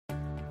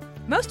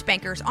Most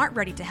bankers aren't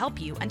ready to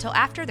help you until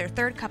after their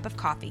third cup of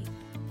coffee.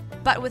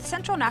 But with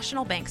Central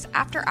National Bank's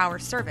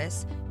after-hours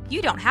service,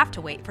 you don't have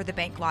to wait for the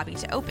bank lobby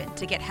to open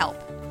to get help.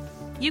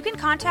 You can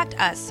contact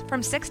us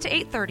from 6 to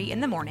 8:30 in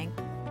the morning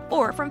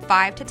or from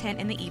 5 to 10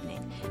 in the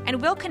evening,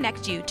 and we'll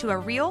connect you to a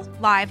real,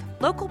 live,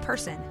 local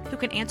person who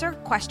can answer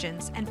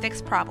questions and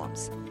fix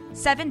problems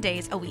 7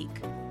 days a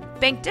week.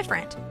 Bank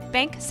different.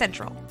 Bank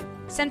Central.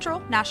 Central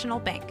National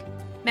Bank.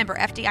 Member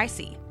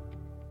FDIC.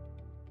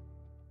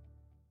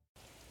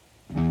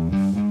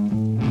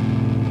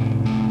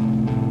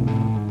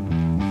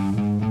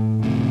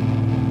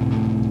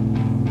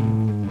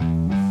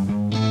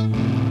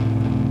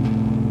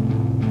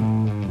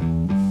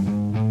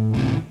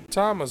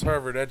 Tom was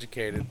Harvard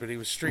educated, but he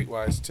was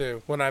streetwise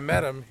too. When I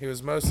met him, he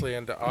was mostly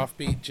into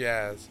offbeat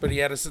jazz, but he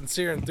had a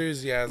sincere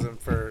enthusiasm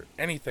for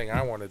anything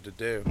I wanted to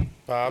do.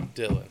 Bob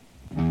Dylan.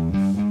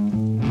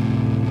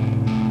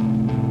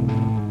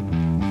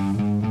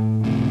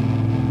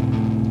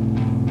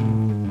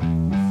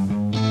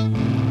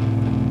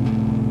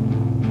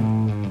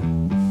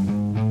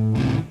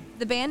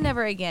 The band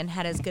never again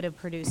had as good a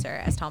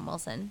producer as Tom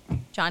Wilson.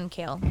 John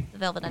Cale, The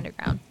Velvet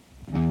Underground.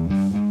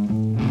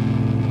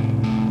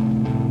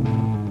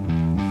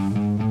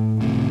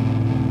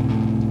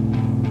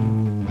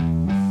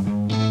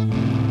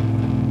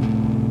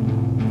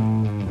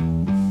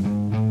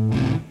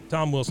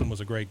 Tom Wilson was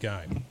a great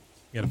guy.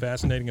 He had a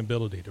fascinating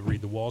ability to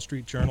read the Wall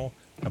Street Journal,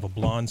 have a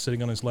blonde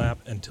sitting on his lap,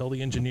 and tell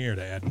the engineer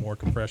to add more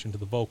compression to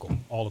the vocal,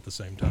 all at the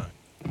same time.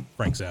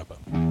 Frank Zappa.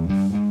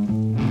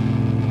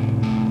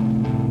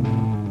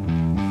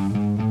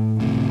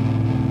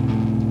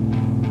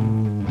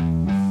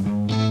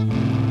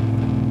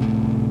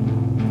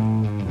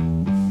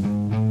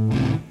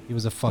 He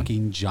was a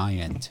fucking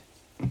giant.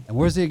 And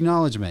where's the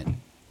acknowledgement?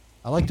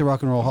 I like the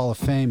Rock and Roll Hall of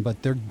Fame,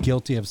 but they're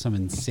guilty of some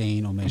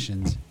insane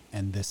omissions,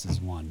 and this is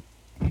one.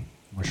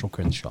 Marshall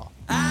Crenshaw.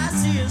 I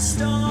see a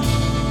storm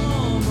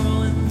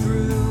rolling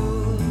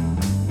through.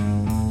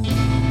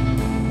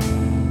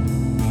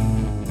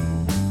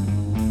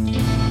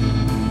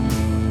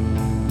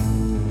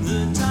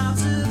 The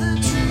tops of the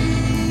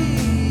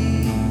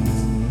trees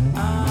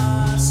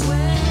are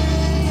swaying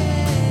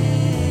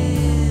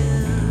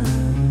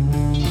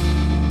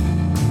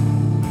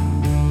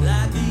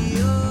like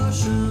the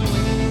ocean waves.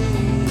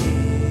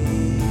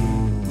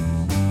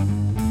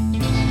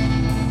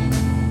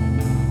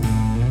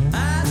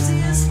 I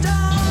see a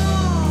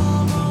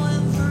storm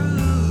rolling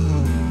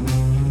through,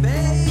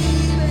 baby,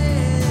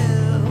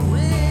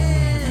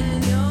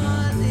 when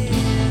you're near.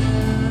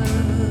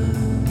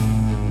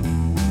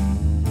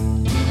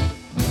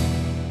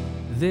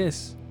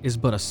 This is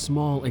but a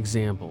small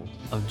example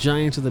of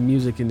giants of the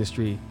music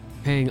industry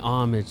paying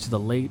homage to the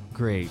late,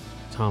 great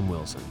Tom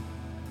Wilson.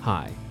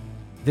 Hi,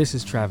 this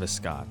is Travis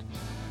Scott,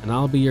 and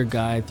I'll be your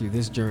guide through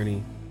this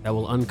journey that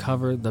will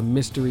uncover the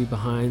mystery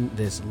behind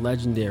this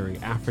legendary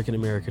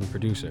African-American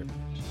producer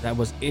that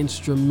was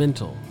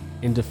instrumental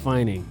in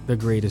defining the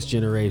greatest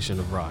generation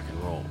of rock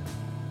and roll.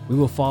 We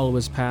will follow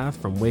his path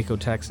from Waco,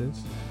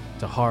 Texas,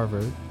 to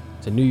Harvard,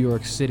 to New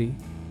York City,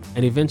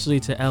 and eventually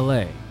to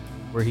LA,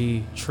 where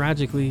he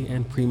tragically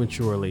and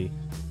prematurely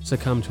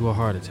succumbed to a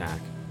heart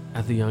attack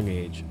at the young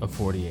age of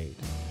 48.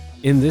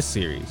 In this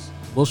series,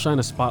 we'll shine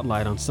a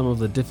spotlight on some of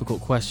the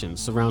difficult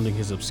questions surrounding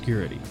his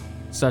obscurity,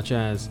 such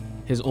as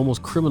his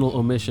almost criminal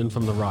omission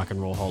from the Rock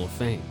and Roll Hall of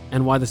Fame,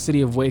 and why the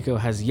city of Waco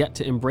has yet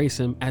to embrace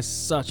him as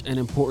such an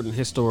important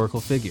historical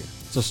figure.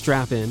 So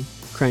strap in,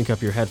 crank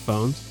up your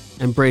headphones,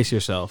 and brace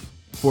yourself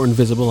for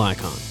Invisible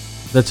Icon,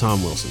 the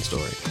Tom Wilson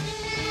story.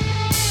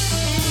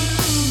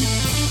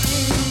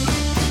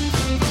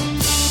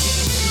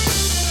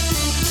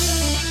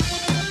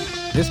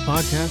 This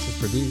podcast is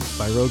produced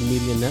by Rogue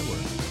Media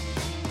Network.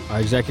 Our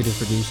executive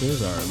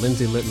producers are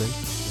Lindsay Littman,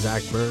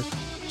 Zach Burke,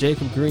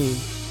 Jacob Green,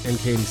 and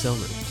Katie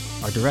Selman.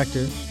 Our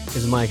director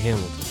is Mike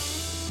Hamilton.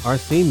 Our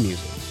theme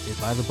music is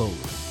by The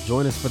Bowlers.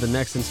 Join us for the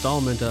next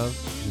installment of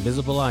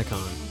Invisible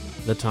Icon,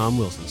 the Tom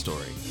Wilson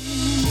story.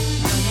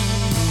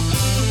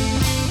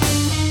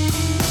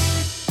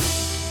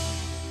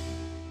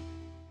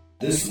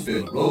 This has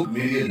been Rogue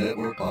Media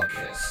Network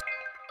Podcast.